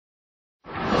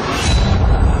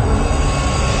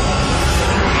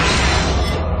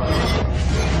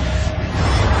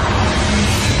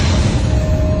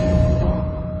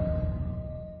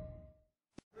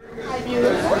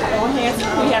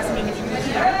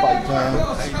Fight Time.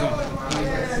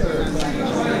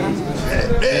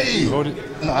 Hey! No, I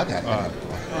got it. All right,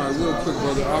 real quick,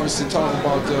 brother. Obviously, talk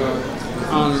about the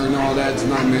honor and all that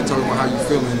tonight, man. Talk about how you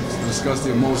feeling. Discuss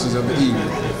the emotions of the evening.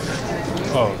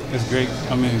 Oh, it's great.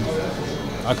 I mean,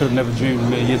 I could have never dreamed in a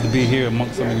million years to be here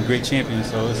amongst so many great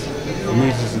champions. So it's, for me,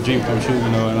 it's just a dream come true,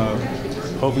 you know. And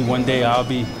hopefully one day I'll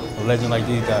be a legend like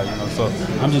these guys, you know. So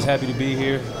I'm just happy to be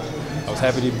here. I was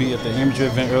happy to be at the amateur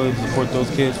event earlier to support those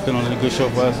kids, put on a good show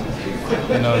for us.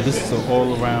 And this is an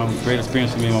all-around great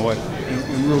experience for me and my wife.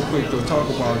 And real quick, though, talk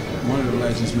about one of the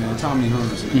legends, man, Tommy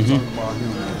Hearns. Talk about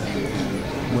him,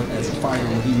 what, as a fighter,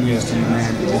 what he means to you,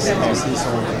 man. Just his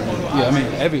whole thing.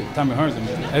 Yeah, I mean, Tommy Hearns,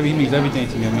 he means everything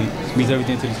to me. I mean, he means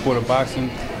everything to the sport of boxing.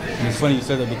 And it's funny you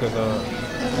said that because I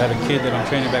had a kid that I'm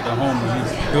training back at home, and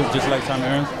he's built just like Tommy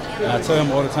Hearns. And I tell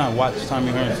him all the time, watch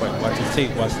Tommy Hearns fight, watch his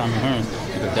tape, watch Tommy Hearns,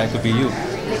 because that could be you.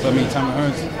 So, I mean, Tommy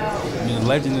Hearns, I mean, a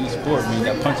legend in the sport. I mean,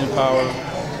 that punching power,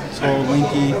 tall,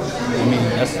 lanky. I mean,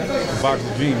 that's the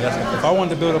boxer's dream. If I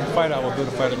wanted to build up a fighter, I would build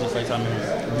a fighter just like Tommy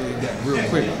Hearns. Real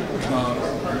quick,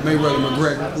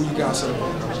 Mayweather-Mcgregor, who you got, sir?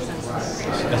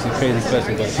 That's a crazy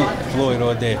question, but Floyd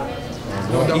all day.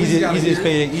 Easiest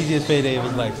payday of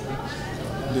his life.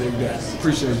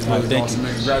 Appreciate you, brother. Thank you.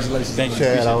 Congratulations. Thank you.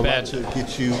 Chad, I would like to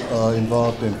get you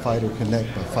involved in Fighter Connect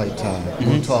by Fight Time.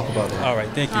 We'll talk about that. All right,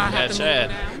 thank you. Yeah,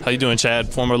 Chad. How you doing,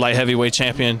 Chad? Former light heavyweight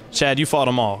champion. Chad, you fought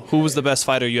them all. Who was the best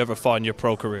fighter you ever fought in your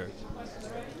pro career?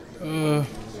 Probably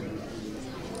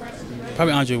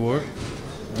Andre Ward.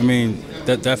 I mean,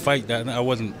 that fight, that I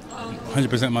wasn't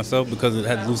 100% myself because it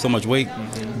had to lose so much weight.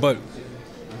 But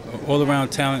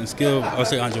all-around talent and skill, I would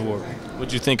say Andre Ward. What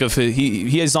do you think of it?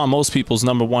 He is on most people's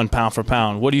 #1 pound for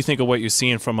pound. What do you think of what you're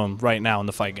seeing from him right now in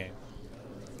the fight game?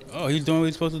 Oh, he's doing what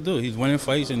he's supposed to do. He's winning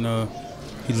fights, and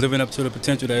he's living up to the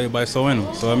potential that everybody saw in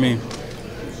him. So, I mean,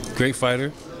 great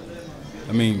fighter.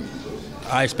 I mean,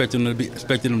 I expected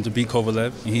him to beat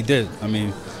Kovalev, and he did. I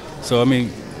mean, so, I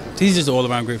mean, he's just an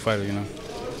all-around great fighter, you know.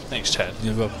 Thanks, Chad.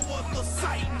 You're welcome.